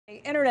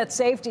Internet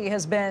safety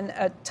has been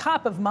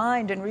top of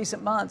mind in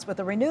recent months with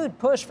a renewed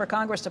push for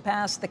Congress to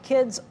pass the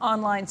Kids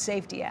Online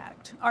Safety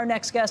Act. Our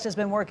next guest has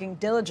been working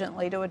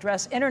diligently to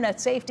address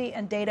Internet safety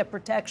and data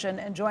protection.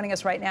 And joining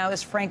us right now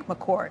is Frank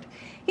McCourt.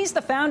 He's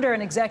the founder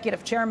and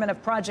executive chairman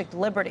of Project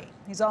Liberty.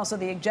 He's also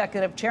the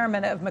executive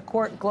chairman of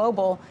McCourt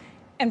Global.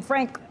 And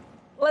Frank,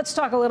 let's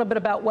talk a little bit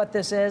about what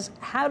this is.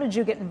 How did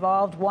you get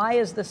involved? Why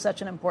is this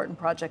such an important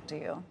project to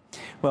you?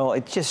 Well,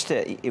 it just,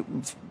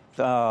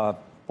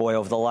 boy,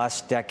 over the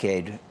last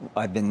decade,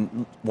 I've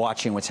been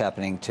watching what's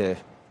happening to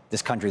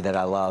this country that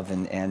I love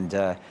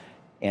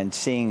and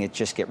seeing it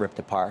just get ripped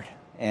apart.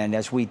 And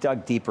as we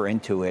dug deeper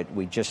into it,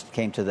 we just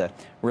came to the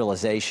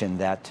realization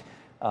that,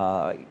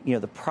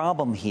 the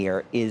problem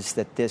here is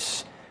that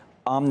this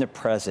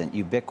omnipresent,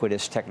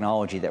 ubiquitous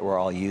technology that we're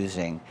all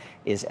using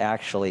is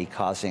actually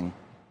causing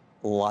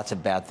lots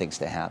of bad things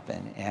to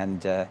happen.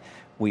 And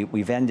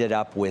we've ended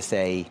up with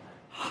a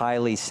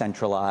highly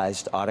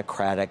centralized,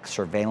 autocratic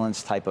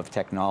surveillance type of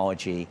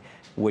technology,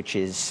 which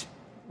is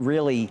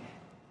really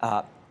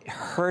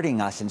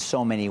hurting us in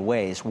so many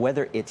ways,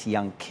 whether it's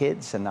young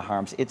kids and the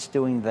harms it's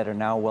doing that are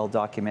now well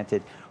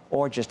documented,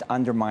 or just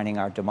undermining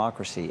our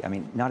democracy. I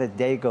mean, not a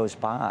day goes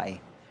by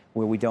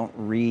where we don't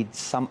read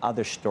some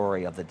other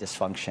story of the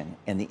dysfunction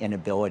and the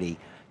inability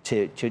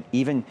to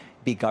even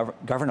be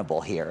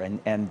governable here.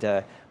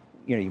 And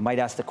you might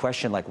ask the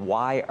question, like,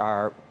 why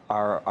are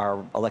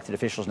our elected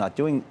officials not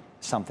doing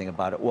something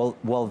about it?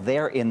 Well,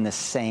 they're in the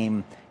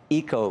same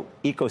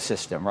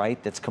ecosystem,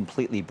 right? That's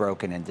completely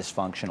broken and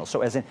dysfunctional.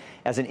 So as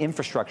an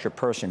infrastructure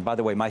person, by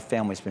the way, my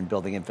family's been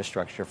building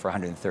infrastructure for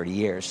 130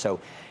 years. So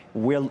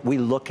we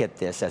look at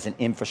this as an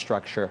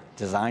infrastructure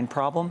design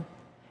problem.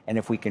 And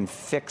if we can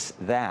fix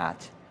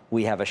that,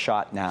 we have a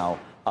shot now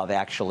of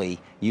actually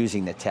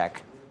using the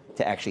tech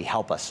to actually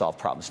help us solve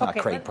problems, not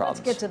create problems.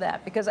 Let's get to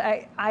that, because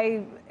I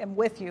am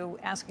with you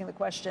asking the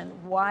question,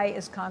 why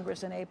is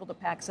Congress unable to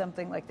pack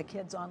something like the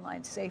Kids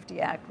Online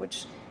Safety Act,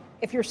 which,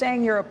 if you're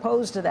saying you're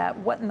opposed to that,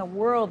 what in the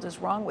world is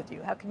wrong with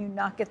you? How can you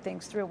not get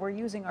things through? We're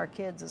using our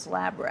kids as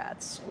lab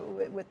rats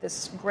with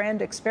this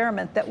grand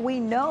experiment that we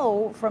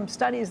know from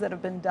studies that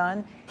have been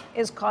done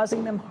is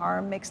causing them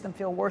harm, makes them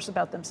feel worse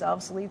about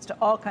themselves, leads to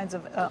all kinds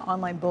of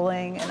online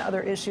bullying and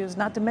other issues,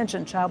 not to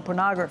mention child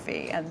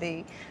pornography and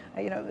the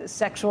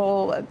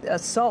sexual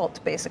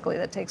assault, basically,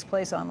 that takes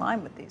place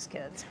online with these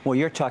kids. Well,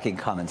 you're talking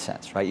common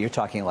sense, right? You're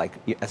talking like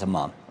as a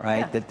mom,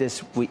 right? Yeah.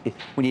 That we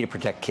need to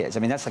protect kids. I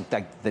mean, that's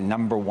like the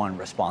number one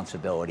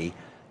responsibility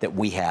that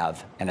we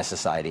have and a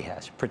society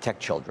has: protect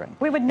children.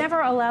 We would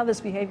never allow this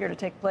behavior to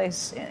take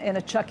place in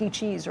a Chuck E.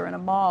 Cheese or in a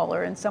mall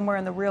or in somewhere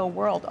in the real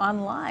world.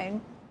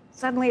 Online,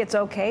 suddenly it's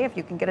okay if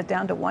you can get it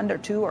down to 1 or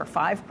 2 or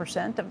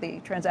 5% of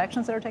the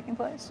transactions that are taking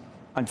place?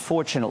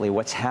 Unfortunately,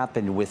 what's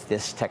happened with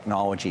this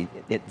technology,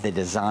 the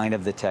design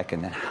of the tech,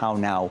 and then how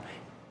now,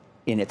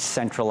 in its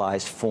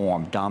centralized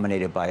form,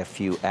 dominated by a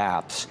few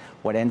apps,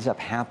 what ends up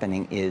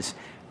happening is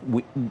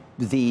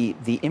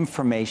the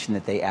information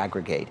that they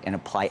aggregate and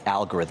apply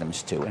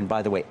algorithms to, and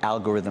by the way,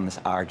 algorithms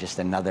are just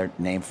another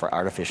name for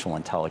artificial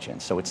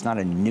intelligence, so it's not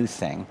a new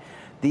thing.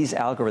 These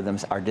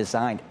algorithms are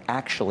designed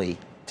actually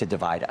to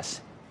divide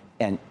us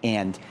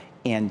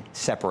and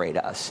separate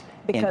us.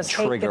 Because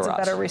and trigger hate gets a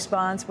better us.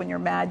 response when you're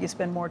mad, you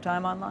spend more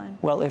time online?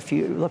 Well, if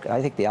you look,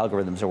 I think the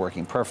algorithms are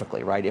working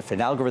perfectly, right? If an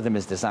algorithm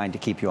is designed to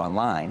keep you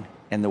online,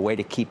 and the way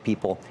to keep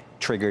people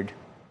triggered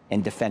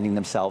and defending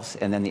themselves,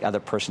 and then the other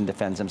person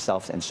defends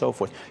themselves and so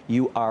forth,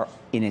 you are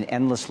in an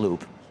endless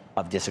loop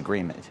of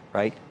disagreement,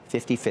 right?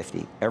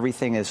 50-50.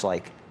 Everything is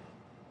like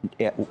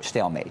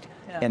stalemate.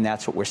 Yeah. And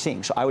that's what we're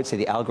seeing. So I would say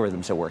the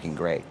algorithms are working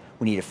great.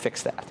 We need to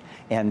fix that.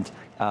 And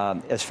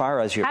as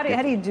far as your... How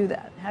do you do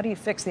that? How do you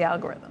fix the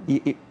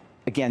algorithm?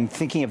 Again,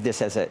 thinking of this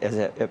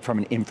from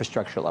an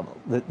infrastructure level,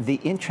 the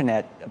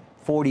internet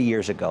 40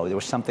 years ago, there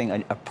was something,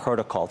 a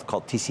protocol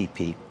called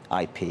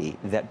TCP/IP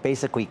that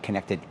basically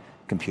connected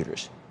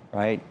computers,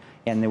 right?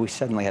 And then we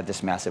suddenly had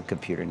this massive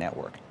computer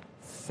network.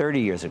 30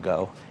 years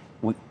ago,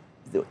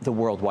 the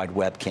World Wide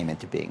Web came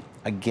into being,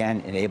 again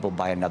enabled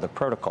by another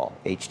protocol,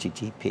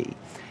 HTTP.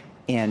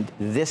 And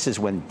this is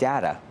when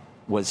data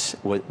was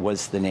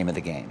the name of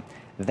the game.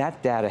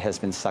 That data has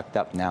been sucked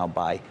up now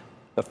by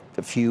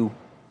a few,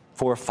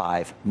 4 or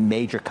 5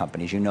 major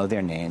companies, you know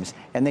their names,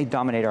 and they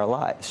dominate our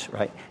lives,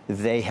 right?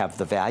 They have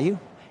the value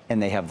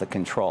and they have the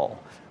control.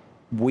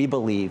 We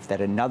believe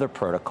that another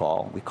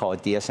protocol, we call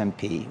it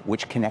DSMP,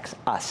 which connects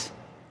us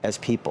as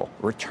people,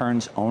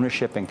 returns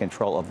ownership and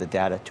control of the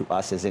data to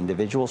us as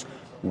individuals.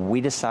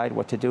 We decide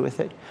what to do with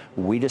it.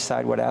 We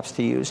decide what apps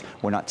to use.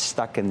 We're not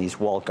stuck in these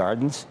walled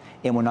gardens,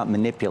 and we're not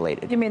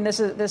manipulated. You mean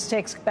this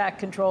takes back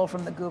control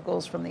from the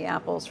Googles, from the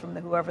Apples, from the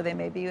whoever they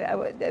may be?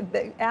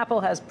 Apple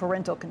has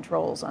parental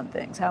controls on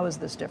things. How is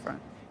this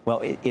different? Well,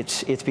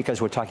 it's because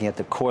we're talking at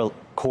the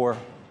core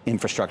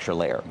infrastructure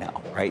layer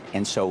now, right?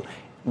 And so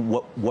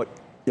what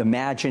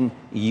Imagine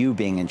you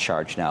being in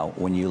charge now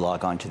when you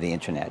log on to the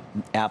internet.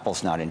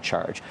 Apple's not in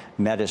charge.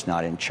 Meta's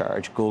not in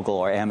charge. Google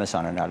or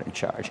Amazon are not in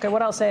charge. Okay,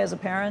 what I'll say as a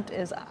parent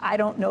is I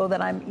don't know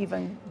that I'm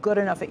even good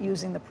enough at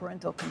using the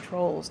parental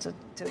controls to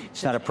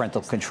it's not a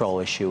parental control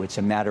issue. It's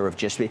a matter of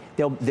just,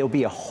 there'll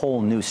be a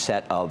whole new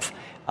set of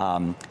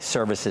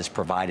services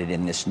provided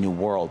in this new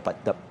world.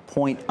 But the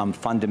point I'm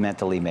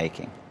fundamentally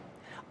making,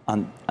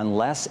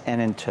 unless and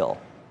until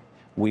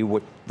we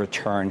would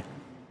return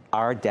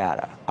our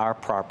data, our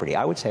property,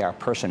 I would say our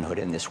personhood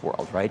in this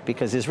world, right?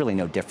 Because there's really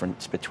no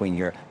difference between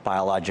your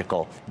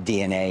biological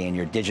DNA and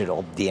your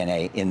digital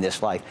DNA in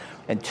this life.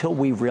 Until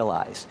we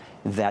realize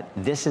that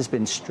this has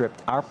been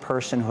stripped, our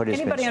personhood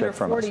has been stripped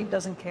from us. Anybody under 40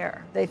 doesn't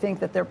care. They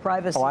think that their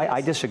privacy I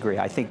disagree.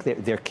 I think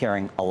they're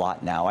caring a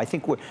lot now. I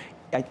think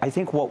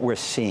what we're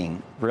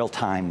seeing real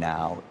time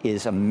now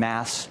is a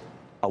mass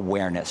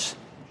awareness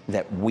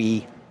that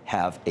we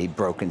have a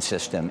broken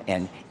system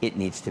and it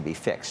needs to be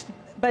fixed.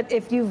 But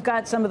if you've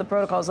got some of the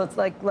protocols,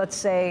 let's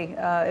say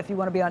if you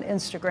want to be on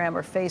Instagram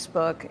or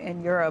Facebook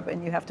in Europe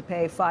and you have to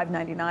pay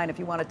 $5.99 if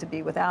you want it to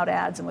be without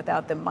ads and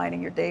without them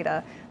mining your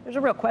data, there's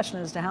a real question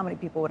as to how many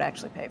people would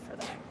actually pay for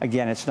that.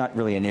 Again, it's not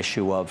really an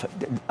issue of,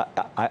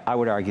 I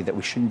would argue that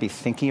we shouldn't be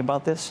thinking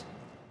about this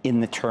in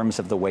the terms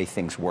of the way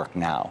things work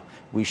now.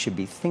 We should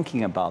be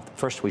thinking about,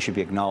 first we should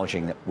be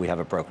acknowledging that we have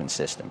a broken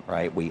system,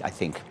 right? I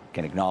think,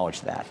 can acknowledge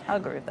that. I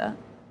agree with that.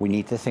 We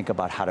need to think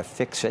about how to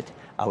fix it.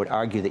 I would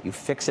argue that you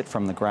fix it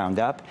from the ground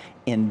up,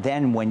 and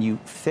then when you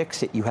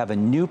fix it, you have a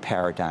new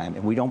paradigm.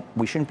 And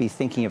we shouldn't be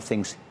thinking of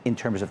things in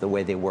terms of the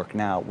way they work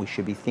now. We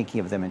should be thinking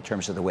of them in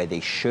terms of the way they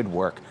should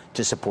work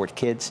to support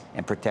kids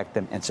and protect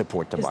them and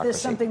support democracy. Is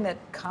this something that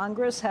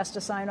Congress has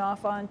to sign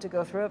off on to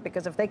go through it?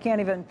 Because if they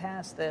can't even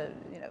pass the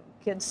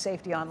Kids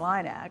Safety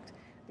Online Act,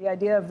 the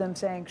idea of them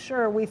saying,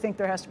 sure, we think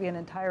there has to be an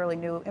entirely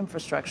new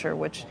infrastructure,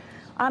 which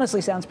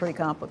honestly sounds pretty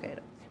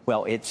complicated.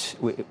 Well,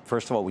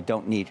 first of all, we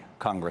don't need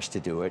Congress to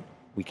do it.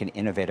 We can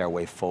innovate our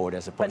way forward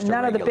as opposed to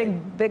regulate. But none of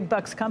the big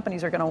bucks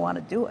companies are going to want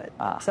to do it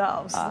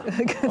themselves.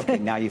 Okay,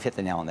 now you've hit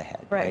the nail on the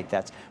head. Right.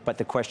 But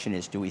the question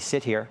is, do we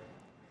sit here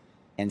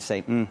and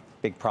say,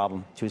 big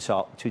problem, too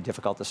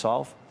difficult to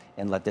solve,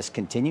 and let this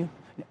continue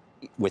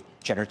with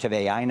generative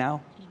AI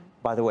now?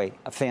 By the way,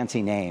 a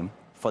fancy name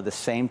for the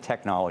same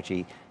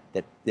technology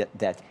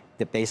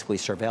that basically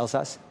surveils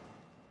us,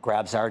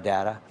 grabs our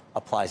data,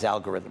 applies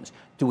algorithms.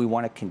 Do we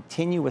want to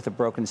continue with a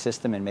broken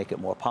system and make it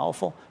more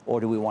powerful, or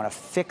do we want to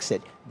fix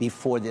it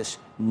before this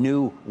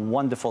new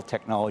wonderful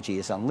technology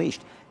is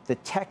unleashed? The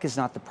tech is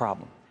not the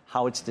problem.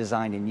 How it's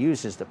designed and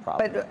used is the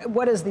problem. But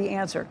what is the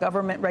answer?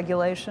 Government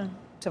regulation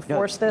to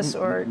force this?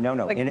 Or No.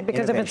 Because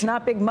innovation. if it's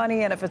not big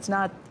money and if it's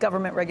not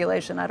government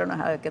regulation, I don't know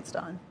how it gets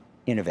done.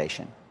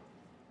 Innovation.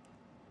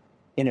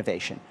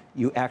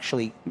 You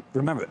actually,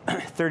 remember,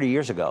 30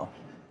 years ago,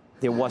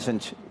 there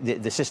wasn't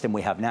the system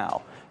we have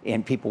now,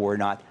 and people were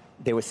not,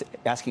 they were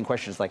asking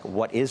questions like,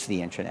 what is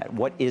the internet?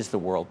 What is the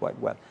World Wide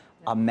Web?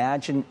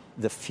 Imagine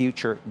the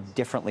future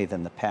differently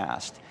than the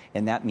past,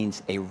 and that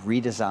means a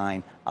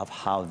redesign of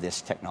how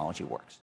this technology works.